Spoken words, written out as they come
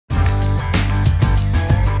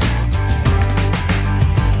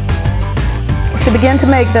To begin to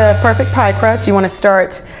make the perfect pie crust, you want to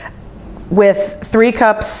start with 3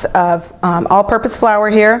 cups of all-purpose flour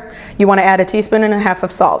here. You want to add 1.5 teaspoons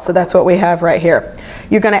of salt, so that's what we have right here.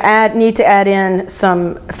 You're going to need to add in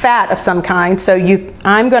some fat of some kind, so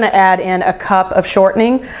I'm going to add in 1 cup of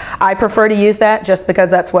shortening. I prefer to use that just because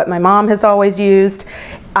that's what my mom has always used.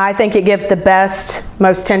 I think it gives the best,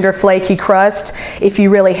 most tender, flaky crust. If you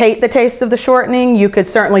really hate the taste of the shortening, you could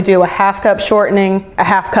certainly do 1/2 cup shortening,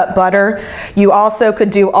 1/2 cup butter. You also could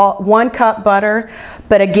do 1 cup butter,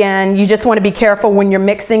 but again, you just want to be careful when you're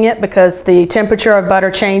mixing it because the temperature of butter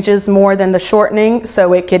changes more than the shortening,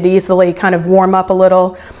 so it could easily kind of warm up a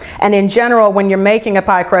little. And in general, when you're making a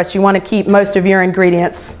pie crust, you want to keep most of your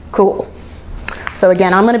ingredients cool. So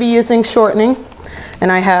again, I'm going to be using shortening.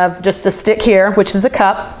 And I have just a stick here, which is 1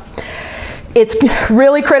 cup. It's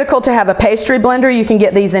really critical to have a pastry blender. You can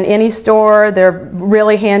get these in any store. They're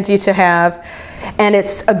really handy to have. And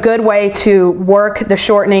it's a good way to work the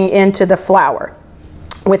shortening into the flour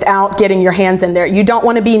without getting your hands in there. You don't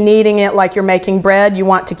want to be kneading it like you're making bread. You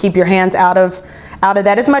want to keep your hands out of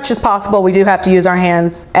that as much as possible. We do have to use our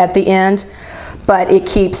hands at the end, but it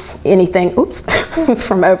keeps anything, oops,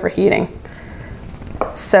 from overheating.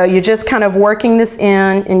 So you're just kind of working this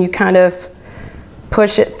in and you kind of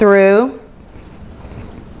push it through.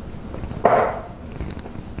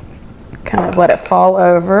 Kind of let it fall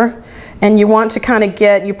over. And you want to kind of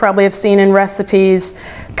get, you probably have seen in recipes,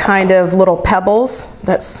 kind of little pebbles.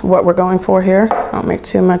 That's what we're going for here. Don't make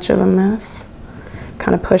too much of a mess.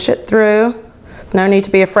 Kind of push it through. There's no need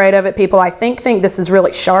to be afraid of it. People, I think this is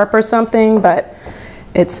really sharp or something, but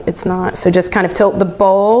it's not. So just kind of tilt the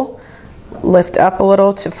bowl. Lift up a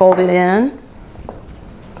little to fold it in.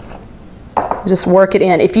 Just work it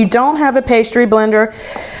in. If you don't have a pastry blender,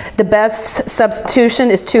 the best substitution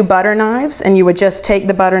is 2 butter knives, and you would just take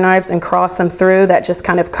the butter knives and cross them through. That just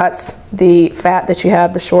kind of cuts the fat that you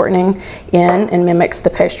have, the shortening, in and mimics the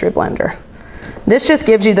pastry blender. This just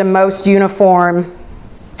gives you the most uniform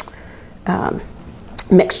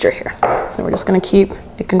mixture here. So we're just going to keep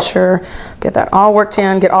making sure, get that all worked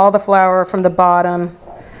in, get all the flour from the bottom.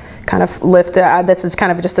 Kind of lift it. This is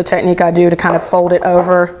kind of just a technique I do to kind of fold it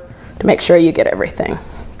over to make sure you get everything.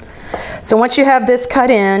 So once you have this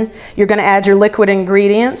cut in, you're going to add your liquid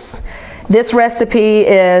ingredients. This recipe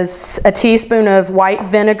is 1 teaspoon of white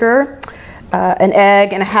vinegar, an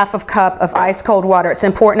egg, and 1/2 cup of ice cold water. It's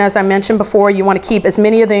important, as I mentioned before, you want to keep as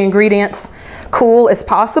many of the ingredients cool as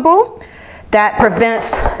possible. That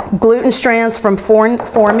prevents gluten strands from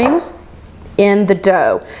forming in the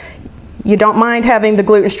dough. You don't mind having the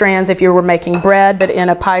gluten strands if you were making bread, but in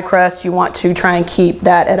a pie crust you want to try and keep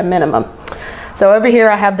that at a minimum. So over here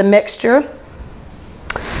I have the mixture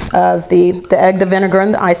of the egg, the vinegar,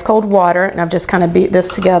 and the ice cold water, and I've just kind of beat this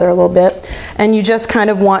together a little bit. And you just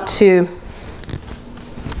kind of want to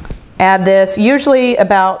add this, usually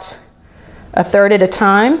about 1/3 at a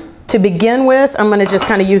time. To begin with, I'm going to just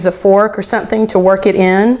kind of use a fork or something to work it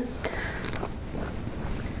in.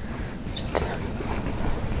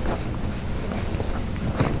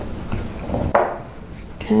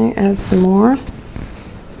 Okay, add some more.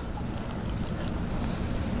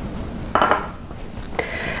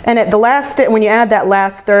 And at the last, when you add that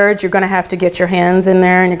last third, you're going to have to get your hands in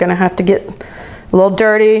there, and you're going to have to get a little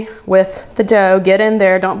dirty with the dough. Get in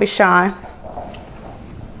there, don't be shy.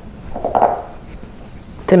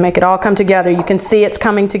 To make it all come together. You can see it's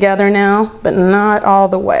coming together now, but not all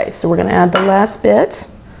the way. So we're going to add the last bit.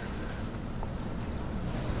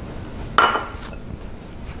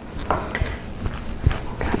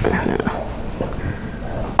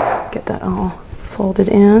 Get that all folded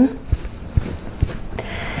in.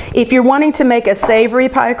 If you're wanting to make a savory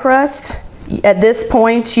pie crust, at this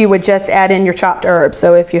point you would just add in your chopped herbs.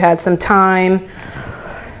 So if you had some thyme,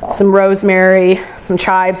 some rosemary, some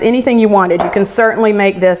chives, anything you wanted, you can certainly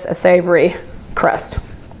make this a savory crust.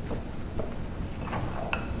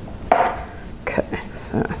 Okay,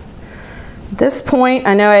 so at this point,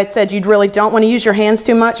 I know I had said you really don't want to use your hands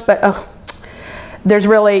too much, but there's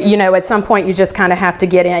really, you know, at some point you just kind of have to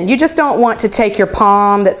get in. You just don't want to take your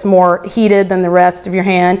palm that's more heated than the rest of your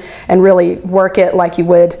hand and really work it like you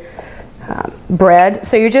would bread.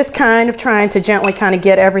 So you're just kind of trying to gently kind of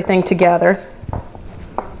get everything together.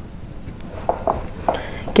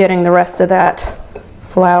 Getting the rest of that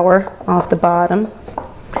flour off the bottom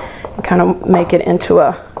and kind of make it into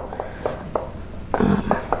a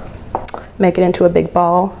big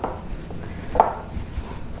ball.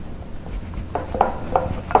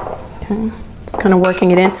 Okay, just kind of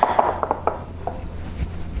working it in.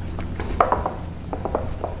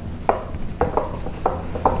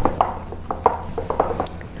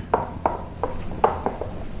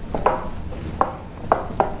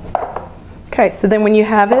 Okay, so then when you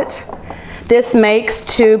have it, this makes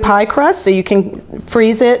 2 pie crusts, so you can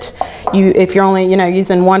freeze it. If you're only,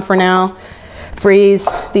 using one for now, freeze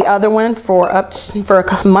the other one for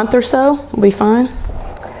a month or so, will be fine.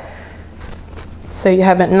 So you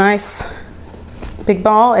have a nice big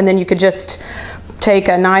ball, and then you could just take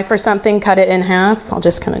a knife or something, cut it in half. I'll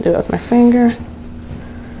just kind of do it with my finger.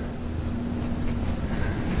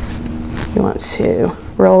 You want to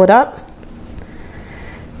roll it up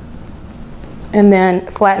and then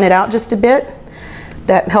flatten it out just a bit.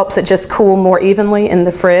 That helps it just cool more evenly in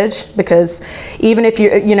the fridge, because even if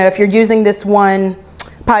if you're using this one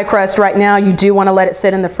pie crust right now, you do want to let it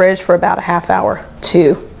sit in the fridge for about a half hour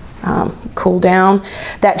to cool down.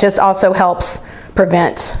 That just also helps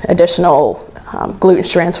prevent additional gluten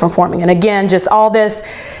strands from forming. And again, just all this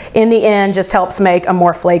in the end just helps make a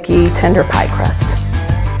more flaky, tender pie crust.